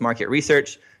one, it's market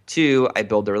research. Two, I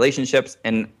build the relationships.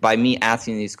 And by me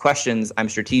asking these questions, I'm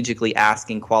strategically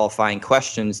asking qualifying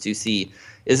questions to see,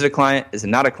 is it a client? Is it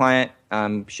not a client?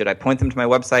 Should I point them to my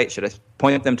website? Should I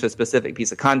point them to a specific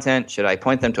piece of content? Should I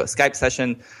point them to a Skype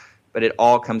session? But it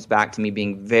all comes back to me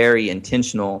being very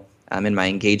intentional in my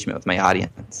engagement with my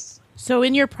audience. So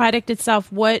in your product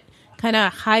itself, what kind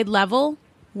of high level,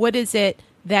 what is it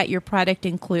that your product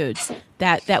includes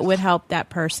that would help that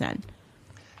person?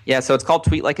 Yeah, so it's called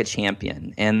Tweet Like a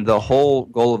Champion. And the whole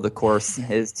goal of the course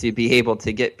is to be able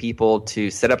to get people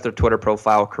to set up their Twitter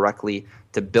profile correctly,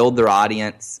 to build their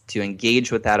audience, to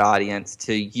engage with that audience,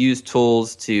 to use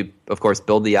tools to, of course,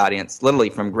 build the audience literally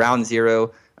from ground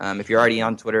zero. If you're already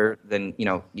on Twitter, then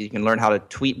you can learn how to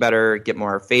tweet better, get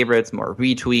more favorites, more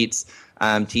retweets.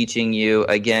 Teaching you,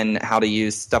 again, how to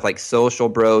use stuff like Social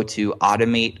Bro to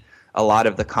automate a lot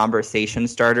of the conversation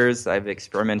starters. I've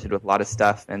experimented with a lot of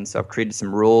stuff, and so I've created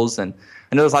some rules. And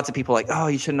I know there's lots of people like, oh,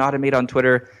 you shouldn't automate on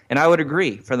Twitter. And I would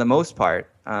agree for the most part.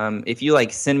 If you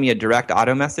send me a direct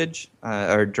auto message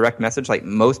or direct message like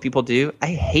most people do, I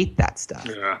hate that stuff.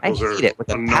 Yeah, I hate it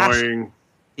with a passion.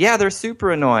 Yeah, they're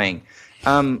super annoying.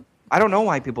 I don't know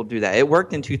why people do that. It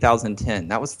worked in 2010.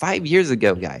 That was 5 years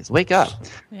ago, guys. Wake up.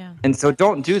 Yeah. And so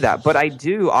don't do that. But I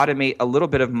do automate a little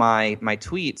bit of my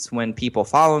tweets when people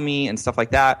follow me and stuff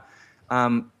like that.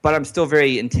 But I'm still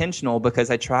very intentional, because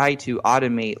I try to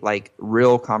automate like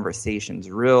real conversations,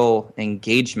 real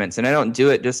engagements. And I don't do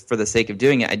it just for the sake of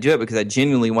doing it. I do it because I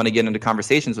genuinely want to get into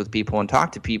conversations with people and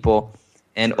talk to people.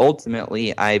 And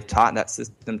ultimately, I've taught that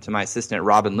system to my assistant,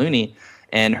 Robin Looney.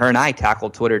 And her and I tackle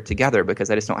Twitter together, because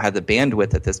I just don't have the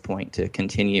bandwidth at this point to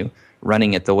continue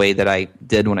running it the way that I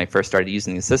did when I first started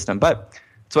using the system. But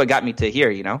it's what got me to here,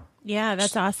 Yeah,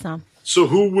 that's awesome. So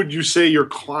who would you say your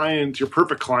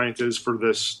perfect client is for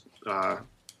this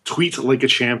Tweet Like a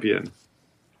Champion?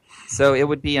 So it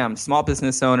would be small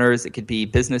business owners. It could be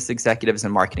business executives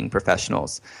and marketing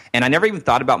professionals. And I never even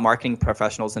thought about marketing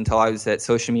professionals until I was at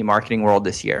Social Media Marketing World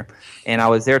this year. And I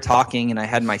was there talking, and I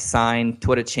had my sign,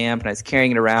 Twitter Champ, and I was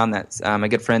carrying it around. That my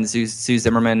good friend Sue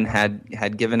Zimmerman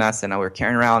had given us, and we were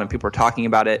carrying around, and people were talking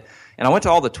about it. And I went to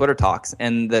all the Twitter talks,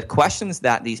 and the questions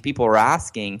that these people were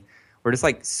asking were just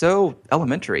like so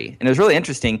elementary. And it was really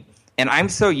interesting. And I'm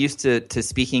so used to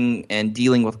speaking and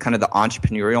dealing with kind of the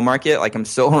entrepreneurial market. Like, I'm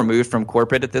so removed from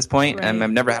corporate at this point, right. and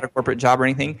I've never had a corporate job or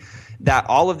anything, that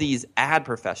all of these ad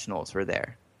professionals were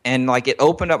there. And like, it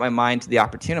opened up my mind to the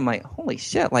opportunity. I'm like, holy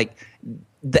shit, like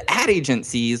the ad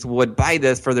agencies would buy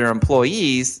this for their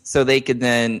employees so they could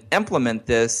then implement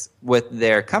this with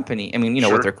their company. I mean,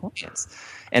 Sure. with their clients.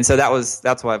 And so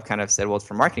that's why I've kind of said, well, it's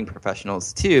for marketing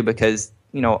professionals too, because,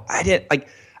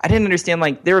 I didn't understand,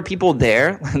 like, there were people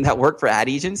there that work for ad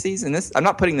agencies, and this, I'm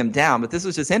not putting them down, but this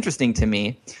was just interesting to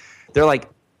me. They're like,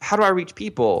 how do I reach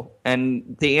people? And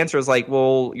the answer is like,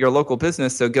 well, you're a local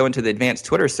business, so go into the advanced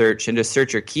Twitter search and just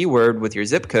search your keyword with your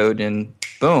zip code, and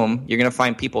boom, you're going to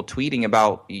find people tweeting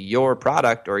about your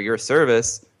product or your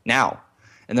service now.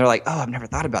 And they're like, oh, I've never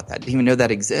thought about that. Didn't even know that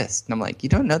exists. And I'm like, you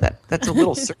don't know that? That's a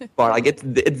little search bar. Like, it's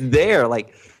there.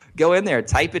 Like, go in there,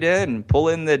 type it in, and pull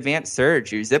in the advanced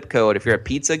search, your zip code. If you're a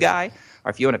pizza guy,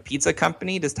 or if you own a pizza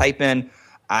company, just type in,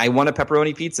 I want a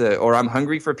pepperoni pizza, or I'm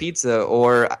hungry for pizza,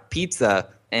 or pizza,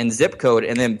 and zip code,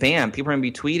 and then bam, people are going to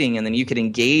be tweeting, and then you could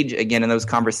engage again in those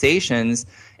conversations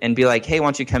and be like, hey, why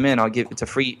don't you come in? It's a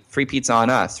free pizza on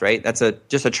us, right? That's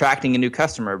just attracting a new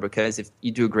customer, because if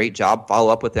you do a great job, follow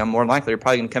up with them, more than likely they're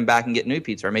probably going to come back and get new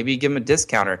pizza, or maybe you give them a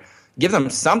discount, or give them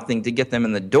something to get them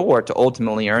in the door to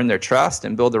ultimately earn their trust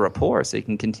and build the rapport so you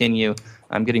can continue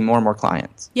getting more and more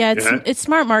clients. Yeah, it's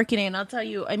smart marketing. And I'll tell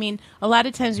you, I mean, a lot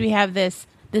of times we have this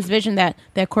vision that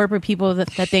corporate people that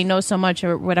they know so much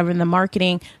or whatever in the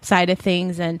marketing side of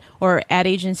things or ad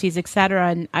agencies, et cetera.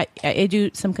 And I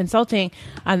do some consulting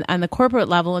on the corporate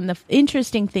level. And the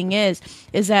interesting thing is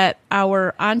that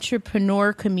our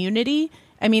entrepreneur community,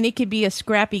 I mean, it could be a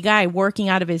scrappy guy working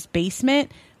out of his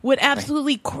basement, would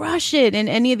absolutely crush it in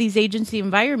any of these agency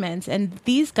environments. And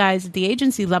these guys at the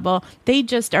agency level, they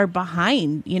just are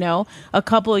behind, a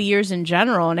couple of years in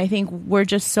general. And I think we're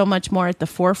just so much more at the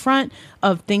forefront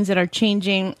of things that are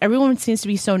changing. Everyone seems to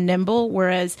be so nimble,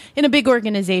 whereas in a big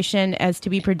organization, as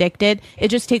to be predicted, it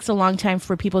just takes a long time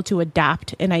for people to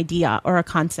adopt an idea or a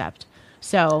concept.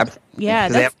 So, yeah,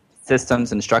 they have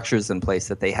systems and structures in place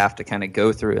that they have to kind of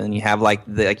go through. And you have, like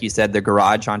you said, the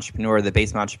garage entrepreneur, the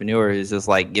basement entrepreneur is just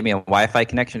like, give me a Wi-Fi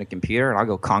connection, a computer, and I'll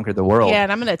go conquer the world. Yeah,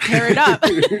 and I'm going to tear it up.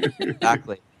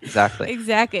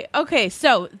 Exactly. Okay,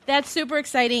 so that's super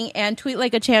exciting. And Tweet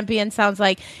Like a Champion sounds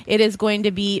like it is going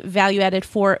to be value added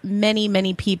for many,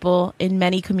 many people in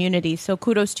many communities. So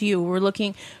kudos to you. We're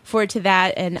looking forward to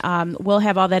that. And we'll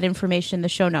have all that information in the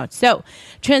show notes. So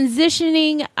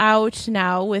transitioning out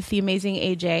now with the amazing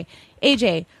AJ.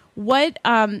 AJ, what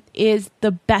is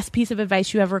the best piece of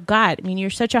advice you ever got? I mean,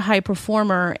 you're such a high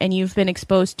performer and you've been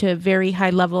exposed to very high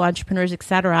level entrepreneurs, et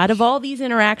cetera. Out of all these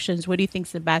interactions, what do you think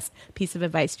is the best piece of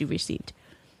advice you've received?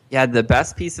 Yeah, the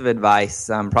best piece of advice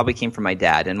probably came from my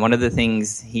dad. And one of the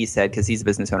things he said, because he's a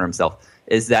business owner himself,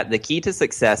 is that the key to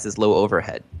success is low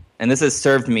overhead. And this has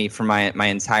served me for my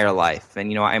entire life.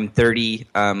 And, I'm 30.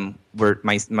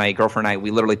 My girlfriend and I,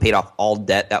 we literally paid off all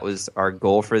debt. That was our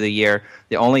goal for the year.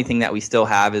 The only thing that we still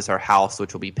have is our house,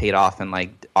 which will be paid off in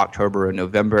like October or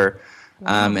November.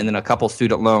 Wow. And then a couple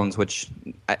student loans, which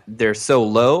they're so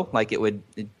low, like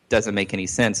it doesn't make any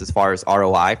sense as far as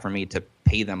ROI for me to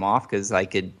pay them off, because I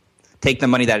could take the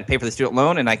money that I'd pay for the student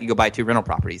loan and I could go buy 2 rental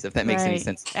properties, if that makes any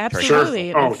sense.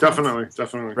 Absolutely. Sure. Oh,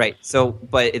 definitely. Right. So,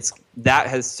 but that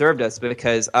has served us,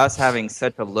 because us having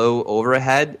such a low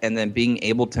overhead and then being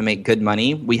able to make good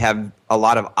money, we have a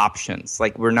lot of options.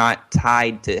 Like, we're not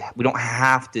tied to, we don't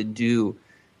have to do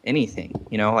anything,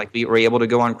 like we were able to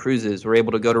go on cruises. We're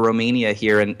able to go to Romania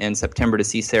here in September to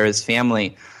see Sarah's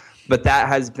family. But that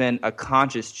has been a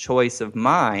conscious choice of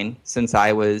mine since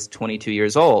I was 22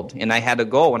 years old. And I had a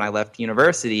goal when I left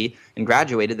university and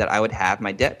graduated that I would have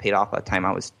my debt paid off by the time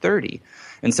I was 30.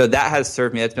 And so that has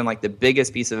served me. That's been like the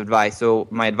biggest piece of advice. So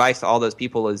my advice to all those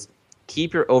people is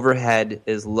keep your overhead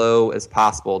as low as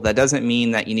possible. That doesn't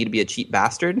mean that you need to be a cheap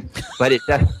bastard, but it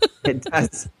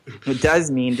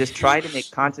does mean just try to make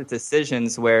conscious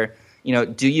decisions where,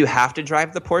 do you have to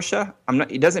drive the Porsche?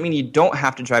 It doesn't mean you don't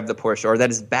have to drive the Porsche, or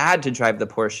that it's bad to drive the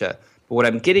Porsche. But what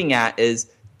I'm getting at is,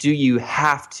 do you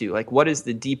have to? Like, what is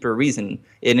the deeper reason?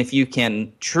 And if you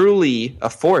can truly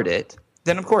afford it,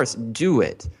 then of course do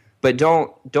it. but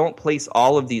don't place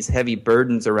all of these heavy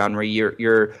burdens around where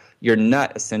your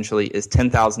nut essentially is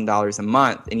 $10,000 a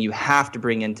month, and you have to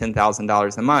bring in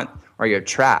 $10,000 a month or you're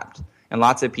trapped. And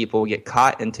lots of people get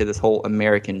caught into this whole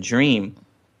American dream.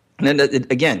 And then,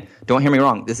 again, don't hear me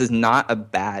wrong. This is not a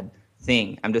bad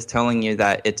thing. I'm just telling you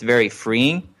that it's very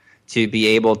freeing to be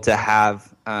able to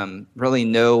have really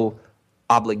no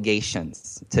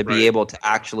obligations, to be able to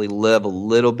actually live a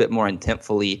little bit more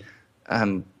intentfully.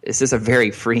 It's just a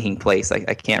very freeing place.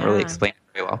 I can't really explain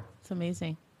it very well. It's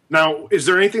amazing. Now, is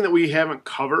there anything that we haven't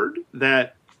covered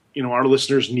that our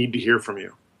listeners need to hear from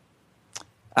you?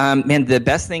 Man, the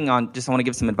best thing I want to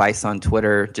give some advice on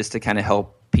Twitter just to kind of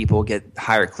help people get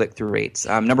higher click-through rates.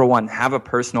 Number one, have a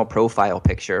personal profile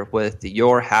picture with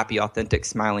your happy, authentic,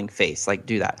 smiling face. Like,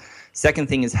 do that. Second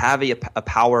thing is have a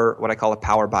power, what I call a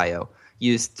power bio.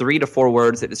 Use 3 to 4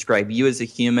 words that describe you as a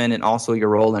human and also your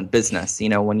role in business.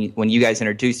 When you guys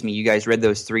introduced me, you guys read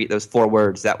those 4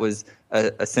 words. That was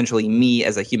essentially me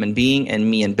as a human being and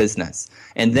me in business.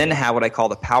 And then have what I call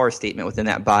the power statement within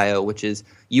that bio, which is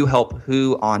you help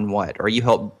who on what, or you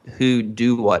help who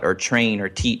do what, or train or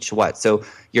teach what. So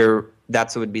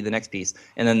that's what would be the next piece.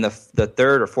 And then the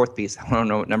third or fourth piece, I don't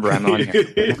know what number I'm on here.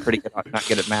 I'm pretty good, not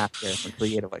good at math here. I'm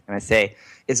creative, what can I say?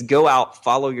 Is go out,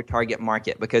 follow your target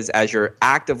market, because as you're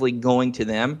actively going to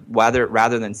them,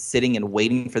 rather than sitting and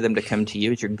waiting for them to come to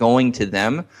you, as you're going to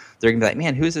them, they're going to be like,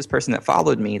 man, who's this person that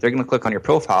followed me? They're going to click on your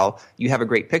profile. You have a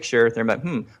great picture. They're like,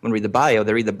 I'm going to read the bio.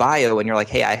 They read the bio, and you're like,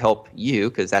 hey, I help you,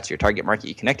 because that's your target market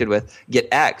you connected with, get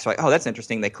X. Like, oh, that's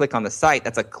interesting. They click on the site.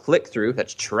 That's a click-through.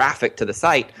 That's traffic to the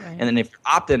site. Right. And then if your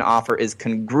opt-in offer is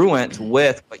congruent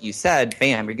with what you said,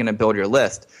 bam, you're going to build your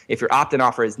list. If your opt-in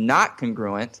offer is not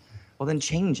congruent, well, then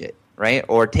change it, right?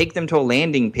 Or take them to a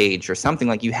landing page or something.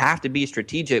 Like, you have to be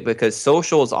strategic, because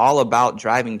social is all about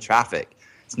driving traffic.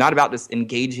 It's not about just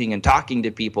engaging and talking to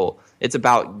people. It's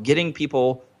about getting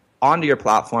people onto your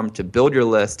platform to build your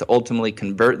list, to ultimately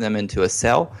convert them into a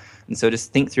sale. And so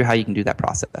just think through how you can do that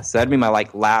process. So that'd be my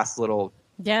last little.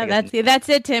 Yeah, that's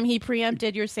it, Tim. He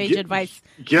preempted your sage advice.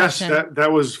 Yes,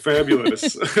 that was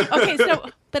fabulous. Okay,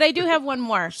 but I do have one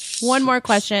more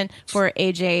question for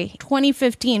AJ.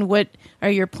 2015, what are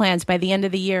your plans by the end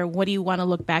of the year? What do you want to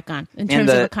look back on in terms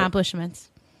of accomplishments?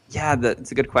 Yeah,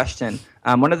 that's a good question.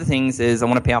 One of the things is I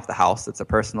want to pay off the house. It's a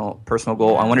personal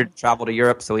goal. I wanted to travel to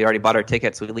Europe, so we already bought our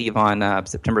tickets. We leave on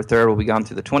September 3rd. We'll be gone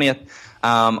through the 20th.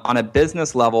 On a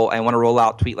business level, I want to roll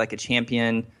out Tweet Like a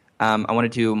Champion. I want to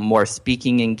do more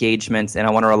speaking engagements, and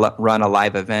I want to run a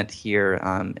live event here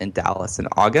in Dallas in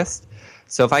August.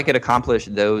 So if I could accomplish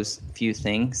those few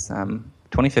things,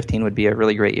 2015 would be a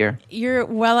really great year. You're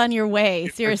well on your way,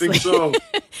 seriously. I think so.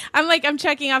 I'm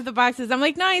checking off the boxes. I'm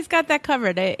like, no, he's got that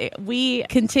covered. We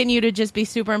continue to just be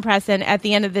super impressed, and at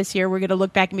the end of this year, we're going to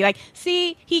look back and be like,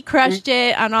 see, he crushed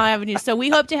it on all avenues. So we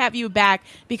hope to have you back,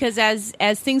 because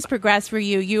as things progress for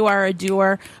you, you are a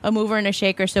doer, a mover, and a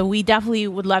shaker. So we definitely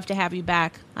would love to have you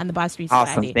back on the Boss Free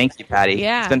Society. Awesome. Thank you, Patty.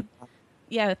 Yeah.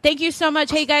 Yeah, thank you so much.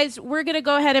 Hey, guys, we're going to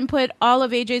go ahead and put all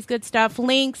of AJ's good stuff,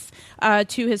 links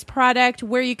to his product,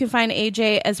 where you can find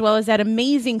AJ, as well as that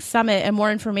amazing summit, and more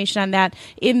information on that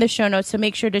in the show notes. So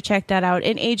make sure to check that out.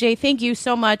 And AJ, thank you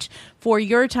so much for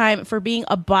your time, for being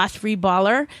a boss-free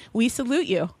baller. We salute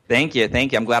you. Thank you.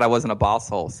 I'm glad I wasn't a boss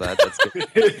hole, so that's good.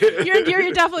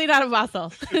 You're definitely not a boss hole.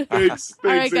 Thanks,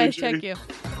 all right, guys, AJ. check you.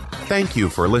 Thank you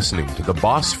for listening to the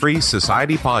Boss Free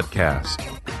Society podcast.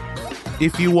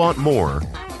 If you want more,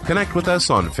 connect with us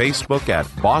on Facebook at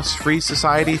Boss Free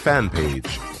Society fan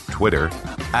page, Twitter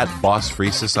at Boss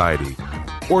Free Society,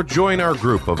 or join our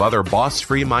group of other boss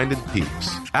free minded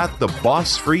peeps at the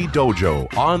Boss Free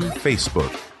Dojo on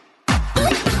Facebook.